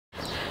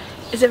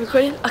Is it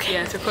recording? Okay.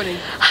 Yeah, it's recording.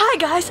 Hi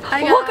guys.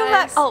 Hi Welcome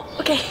back. guys. Oh,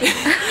 okay.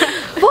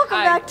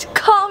 Welcome back to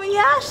Call Me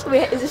Ash.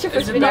 Wait, is this your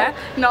first video? Bad?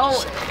 No.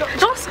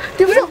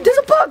 There's a bug. There's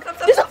a bug.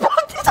 There's a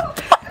bug.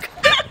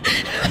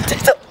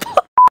 There's a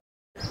bug.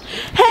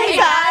 Hey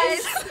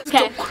guys.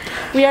 Okay,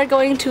 we are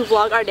going to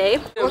vlog our day.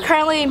 We're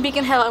currently in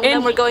Beacon Hill and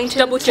then we're going to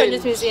the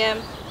Children's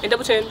Museum. In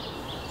Double Chin.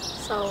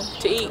 So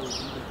To eat.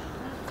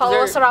 follow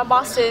us around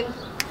Boston.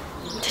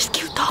 There's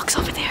cute dogs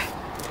over there.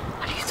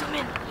 How do you zoom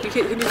in? You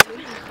can zoom in.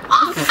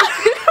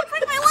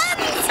 Bring my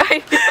lens.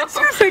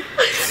 Seriously.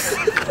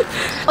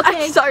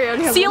 Okay, I'm sorry. I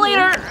don't have see you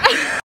later.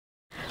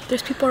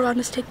 There's people around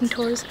us taking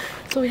tours,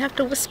 so we have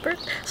to whisper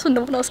so no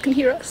one else can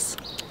hear us.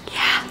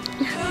 Yeah.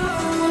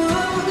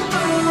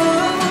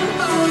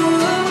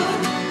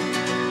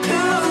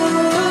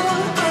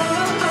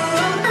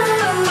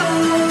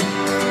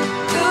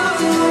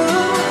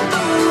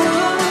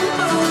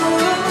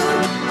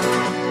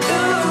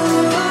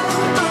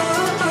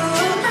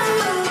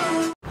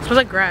 Smells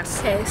like grass.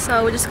 Okay,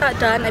 so we just got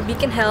done at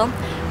Beacon Hill.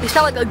 We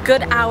spent like a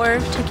good hour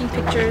taking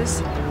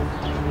pictures. Yeah.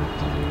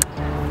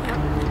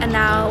 And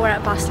now we're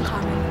at Boston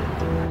Common.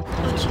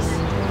 Oh jeez.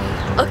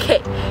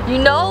 Okay, you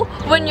know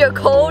when you're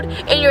cold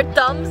and your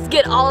thumbs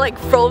get all like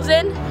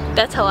frozen?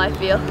 That's how I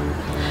feel.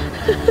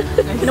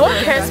 No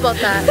one cares about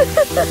that.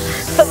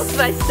 That was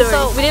my story.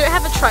 So we didn't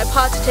have a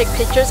tripod to take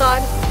pictures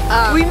on.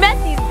 We met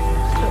these.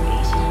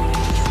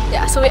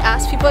 Yeah, so we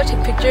asked people to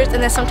take pictures,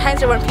 and then sometimes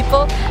there weren't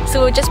people, so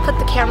we would just put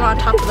the camera on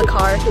top of the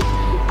car,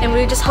 and we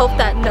would just hope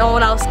that no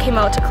one else came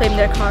out to claim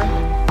their car.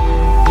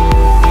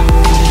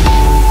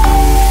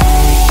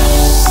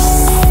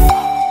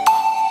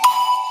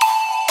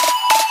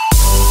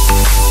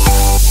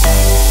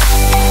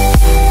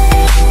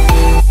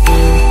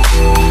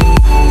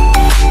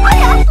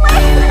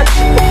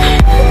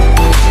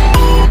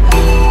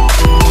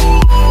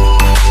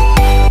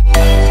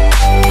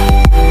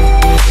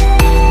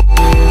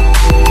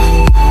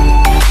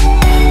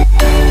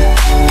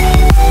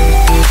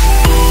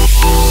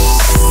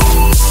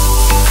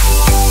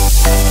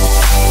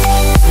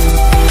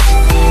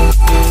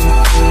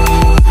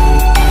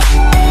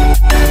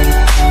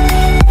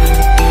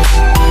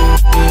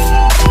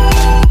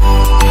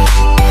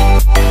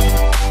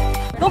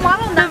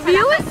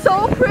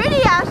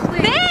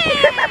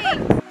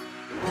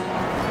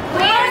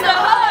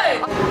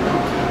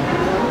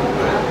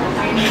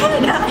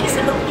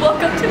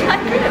 Welcome to my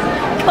crib.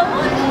 Come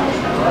on.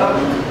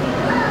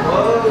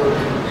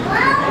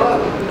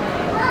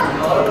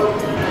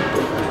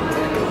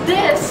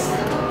 This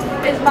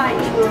is my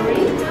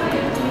jewelry.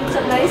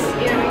 Some nice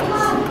earrings.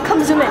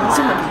 Come zoom in,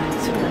 zoom in,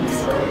 zoom in.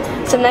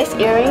 Some nice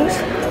earrings.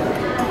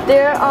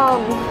 They're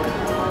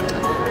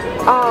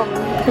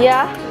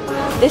yeah.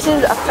 This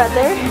is a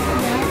feather.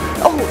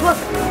 Oh look,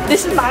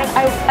 this is mine.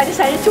 I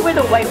decided to wear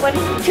the white one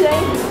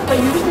today, but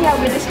usually I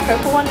wear this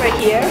purple one right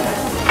here.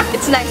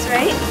 It's nice,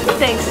 right?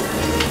 Thanks.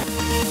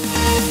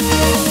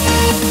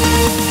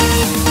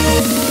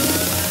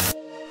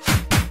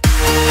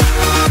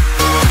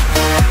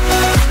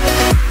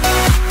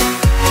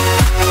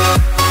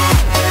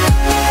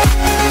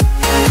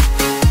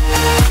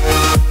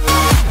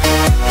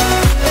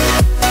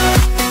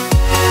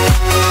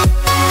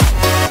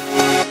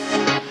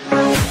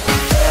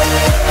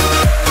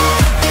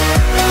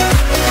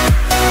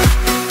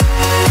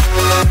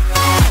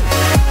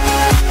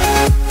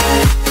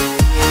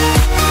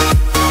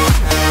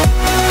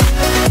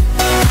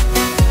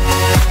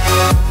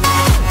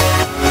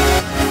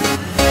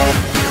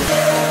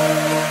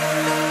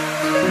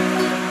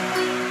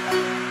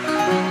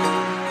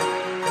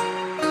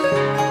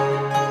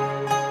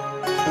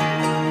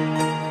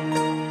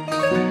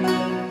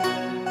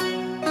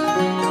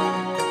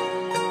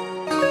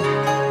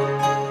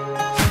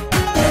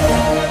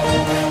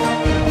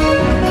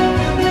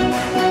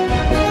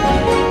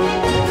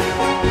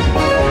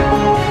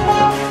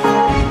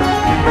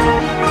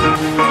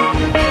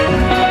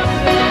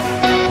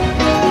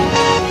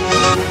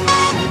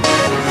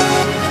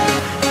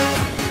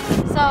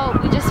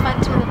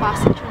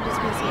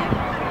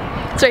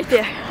 It's right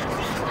there.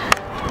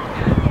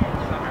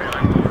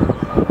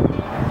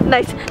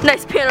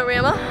 Nice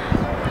panorama.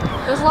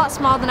 It was a lot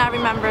smaller than I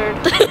remembered.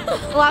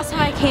 The last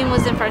time I came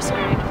was in first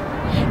grade.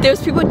 There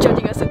was people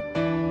judging us.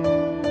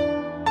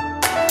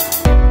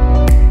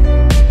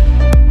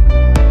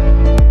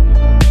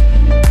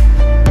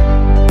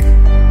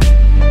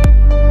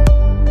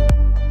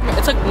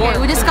 It's like warm. Okay,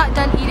 we just got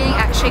done eating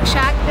at Shake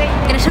Shack,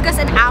 and it took us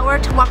an hour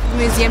to walk from the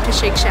museum to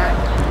Shake Shack.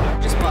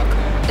 Just walk.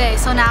 Okay,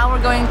 so now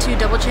we're going to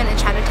Double Chin in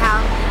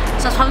Chinatown.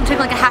 So it's probably taking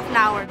like a half an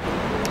hour.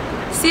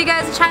 See you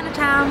guys in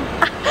Chinatown.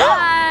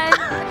 Bye.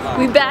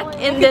 We back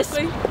in this.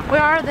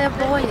 Where are the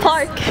boys?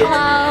 Park.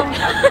 Hello.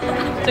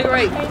 Take a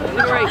right. Take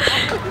a right.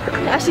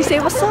 Actually, say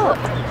what's up.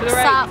 Take a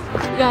right.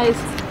 Guys,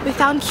 we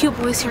found cute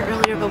boys here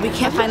earlier, but we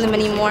can't find them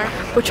anymore.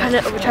 We're trying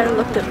to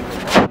look them.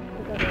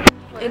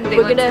 And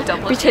we're gonna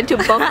pretend to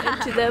bump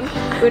into them.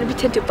 We're gonna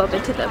pretend to bump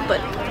into them, but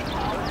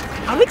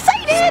I'm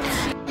excited.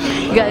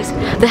 You guys,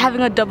 they're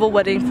having a double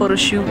wedding photo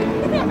shoot.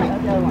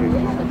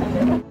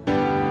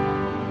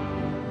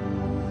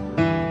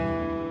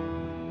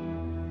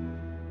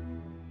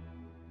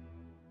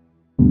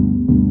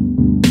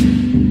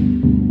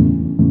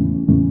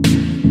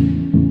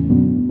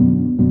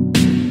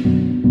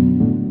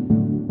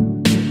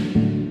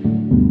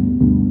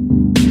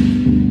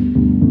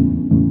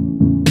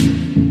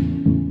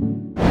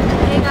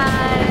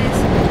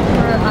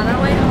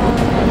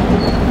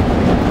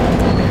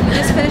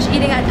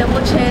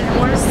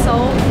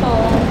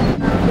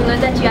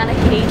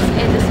 Brianna hates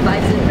and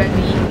despises red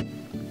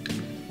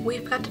meat. We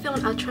forgot to film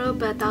an outro,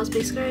 but that was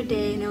basically our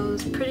day and it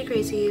was pretty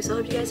crazy. So I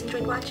hope you guys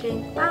enjoyed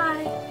watching.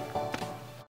 Bye!